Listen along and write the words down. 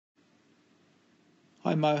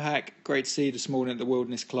Hi Mohak, great to see you this morning at the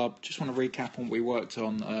Wilderness Club. Just want to recap on what we worked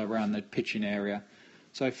on around the pitching area.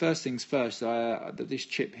 So first things first, this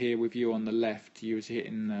chip here with you on the left, you was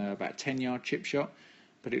hitting about a 10-yard chip shot,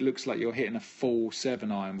 but it looks like you're hitting a full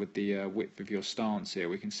 7-iron with the width of your stance here.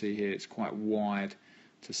 We can see here it's quite wide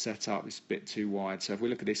to set up, it's a bit too wide. So if we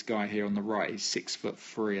look at this guy here on the right, he's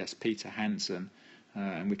 6'3", that's Peter Hansen,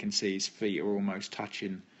 and we can see his feet are almost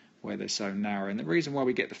touching where they're so narrow. And the reason why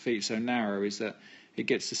we get the feet so narrow is that it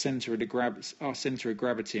gets the centre of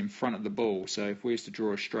gravity in front of the ball. So if we was to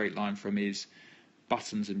draw a straight line from his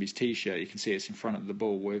buttons and his t-shirt, you can see it's in front of the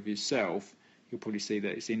ball. Where with yourself, you'll probably see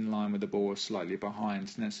that it's in line with the ball or slightly behind.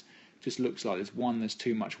 And it just looks like there's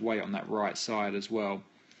too much weight on that right side as well.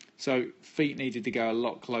 So feet needed to go a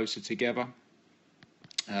lot closer together.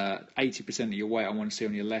 80% of your weight I want to see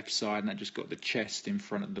on your left side, and that just got the chest in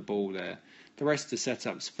front of the ball there. The rest of the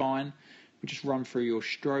setup's fine. We just run through your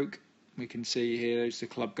stroke. We can see here as the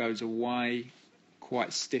club goes away,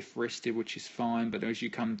 quite stiff-wristed, which is fine, but as you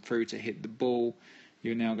come through to hit the ball,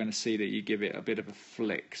 you're now going to see that you give it a bit of a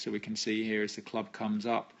flick. So we can see here as the club comes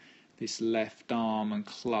up, this left arm and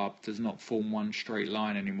club does not form one straight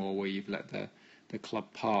line anymore where you've let the club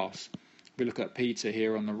pass. If we look at Peter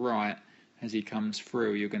here on the right, as he comes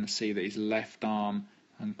through, you're going to see that his left arm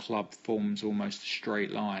and club forms almost a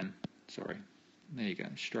straight line. Sorry, there you go,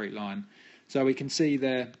 straight line. So we can see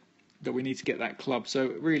there that we need to get that club. So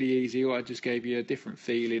really easy. I just gave you a different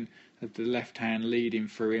feeling of the left hand leading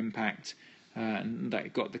through impact, and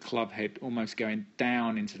that got the club head almost going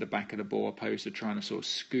down into the back of the ball opposed to trying to sort of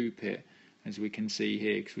scoop it, as we can see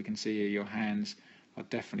here, because we can see here your hands are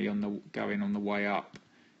definitely going on the way up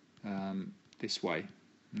this way.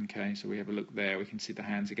 Okay, so we have a look there, we can see the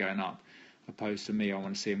hands are going up, opposed to me, I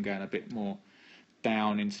want to see them going a bit more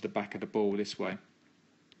down into the back of the ball this way.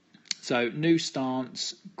 So new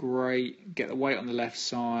stance, great, get the weight on the left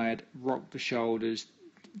side, rock the shoulders,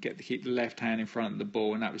 keep the left hand in front of the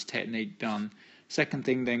ball, and that was technique done. Second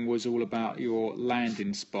thing then was all about your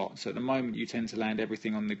landing spot. So at the moment you tend to land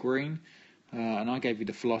everything on the green, and I gave you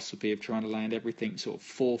the philosophy of trying to land everything sort of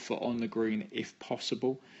 4 foot on the green if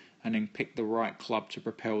possible, and then pick the right club to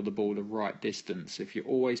propel the ball the right distance. If you're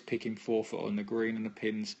always picking 4 foot on the green and the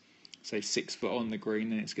pins, say 6 foot on the green,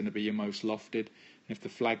 then it's going to be your most lofted. And if the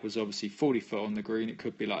flag was obviously 40 foot on the green, it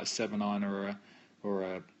could be like a 7-iron or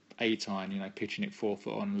a 8-iron, you know, pitching it 4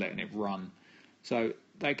 foot on and letting it run. So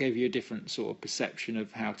that gave you a different sort of perception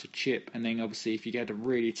of how to chip. And then obviously if you get a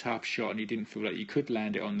really tough shot and you didn't feel like you could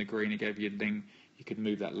land it on the green, it gave you a thing. You could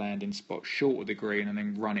move that landing spot short of the green and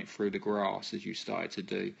then run it through the grass as you started to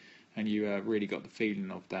do, and you really got the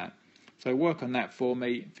feeling of that. So work on that for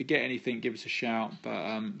me. If you get anything, give us a shout,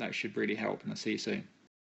 but that should really help, and I'll see you soon.